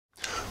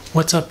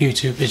What's up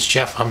YouTube, it's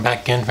Jeff. I'm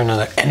back again for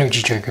another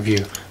energy drink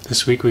review.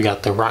 This week we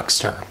got the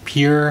Rockstar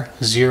Pure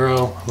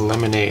Zero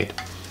Lemonade.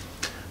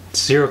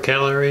 It's 0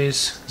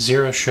 calories,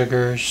 0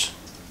 sugars.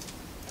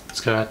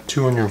 It's got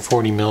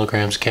 240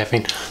 milligrams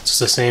caffeine. So it's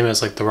the same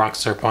as like the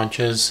Rockstar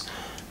Punches.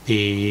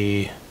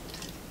 The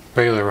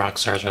regular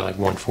Rockstars are like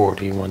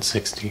 140,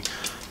 160.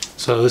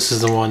 So this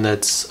is the one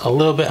that's a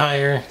little bit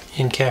higher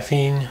in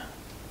caffeine.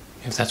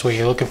 If that's what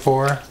you're looking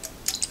for,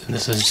 then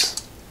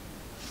this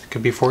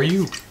could be for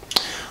you.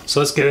 So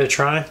let's give it a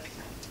try.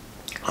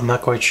 I'm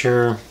not quite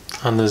sure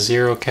on the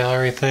 0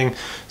 calorie thing.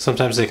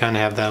 Sometimes they kind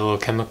of have that little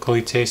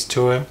chemically taste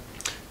to it.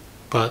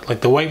 But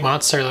like the white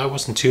Monster, that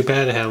wasn't too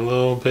bad. It had a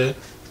little bit.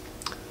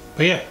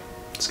 But yeah,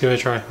 let's give it a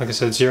try. Like I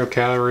said, 0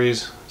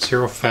 calories,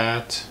 0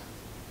 fat,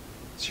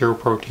 0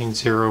 protein,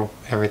 0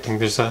 everything.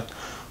 There's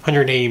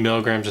 180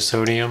 milligrams of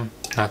sodium.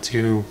 Not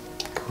too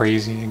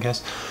crazy, I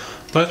guess.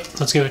 But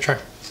let's give it a try.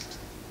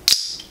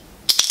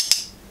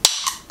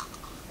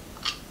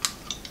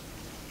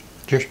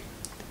 Cheers.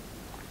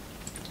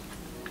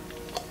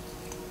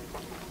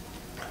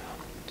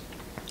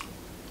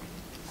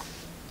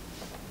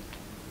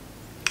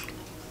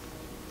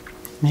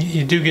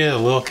 You do get a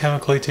little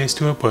chemically taste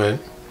to it,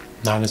 but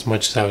not as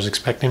much as I was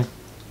expecting.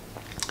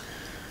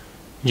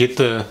 You get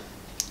the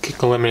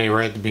kick of lemonade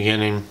right at the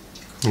beginning,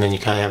 and then you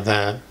kind of have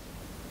that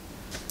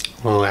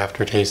little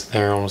aftertaste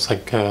there, almost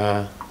like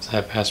does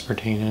that have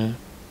aspartame in it?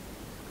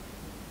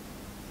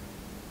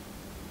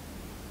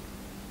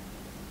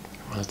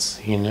 I'm not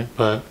seeing it,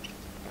 but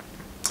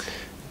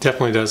it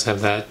definitely does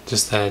have that,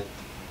 just that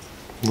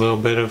little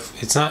bit of,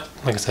 it's not,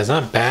 like I said, it's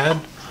not bad,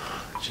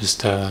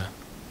 just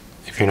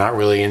if you're not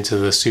really into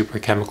the super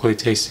chemically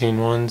tasting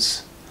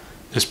ones,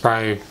 this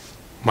probably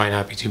might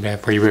not be too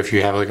bad for you. But if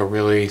you have like a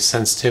really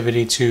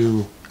sensitivity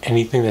to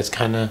anything that's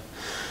kind of,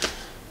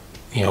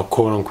 you know,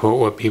 quote unquote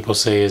what people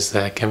say is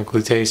that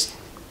chemically taste,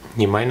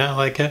 you might not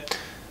like it.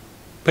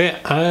 But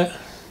yeah,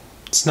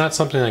 it's not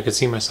something I could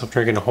see myself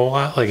drinking a whole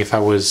lot. Like if I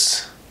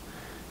was,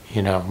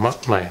 you know,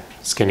 my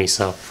skinny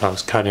self, if I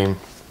was cutting,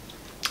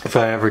 if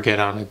I ever get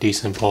on a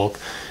decent bulk,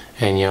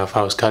 and you know, if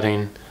I was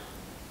cutting,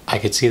 I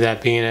could see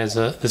that being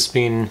this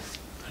being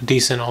a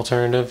decent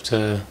alternative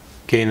to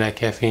getting that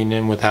caffeine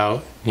in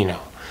without, you know,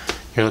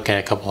 you're looking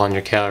at a couple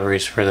hundred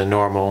calories for the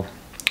normal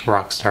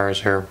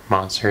Rockstars or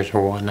Monsters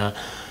or whatnot.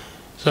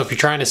 So if you're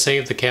trying to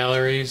save the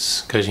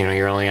calories, because you know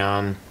you're only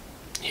on,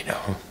 you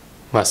know,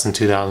 less than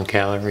 2,000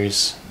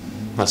 calories,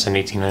 less than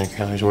 1,800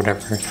 calories,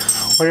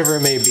 whatever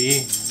it may be,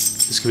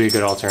 this could be a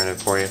good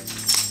alternative for you.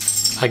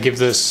 I give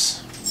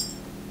this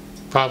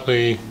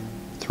probably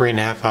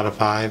 3.5 out of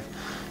 5.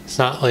 It's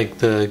not like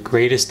the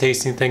greatest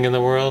tasting thing in the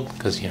world,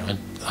 because you know,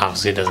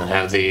 obviously it doesn't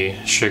have the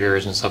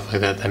sugars and stuff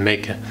like that that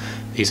make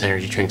these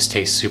energy drinks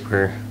taste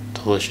super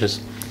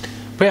delicious.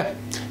 But yeah,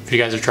 if you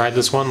guys have tried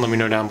this one, let me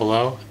know down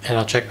below, and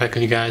I'll check back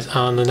with you guys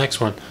on the next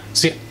one.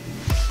 See ya!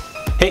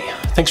 Hey,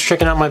 thanks for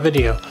checking out my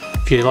video.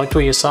 If you liked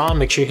what you saw,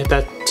 make sure you hit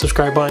that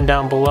subscribe button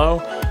down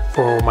below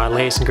for my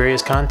latest and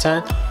greatest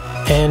content.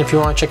 And if you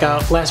want to check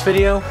out last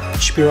video,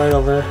 it should be right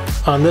over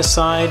on this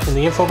side in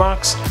the info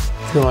box.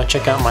 If you want to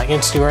check out my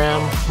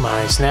Instagram,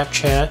 my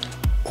Snapchat,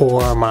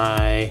 or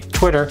my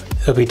Twitter,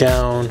 it'll be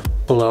down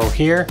below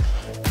here.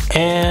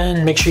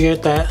 And make sure you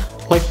hit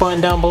that like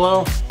button down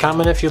below,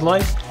 comment if you'd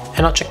like,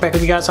 and I'll check back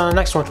with you guys on the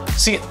next one.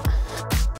 See ya!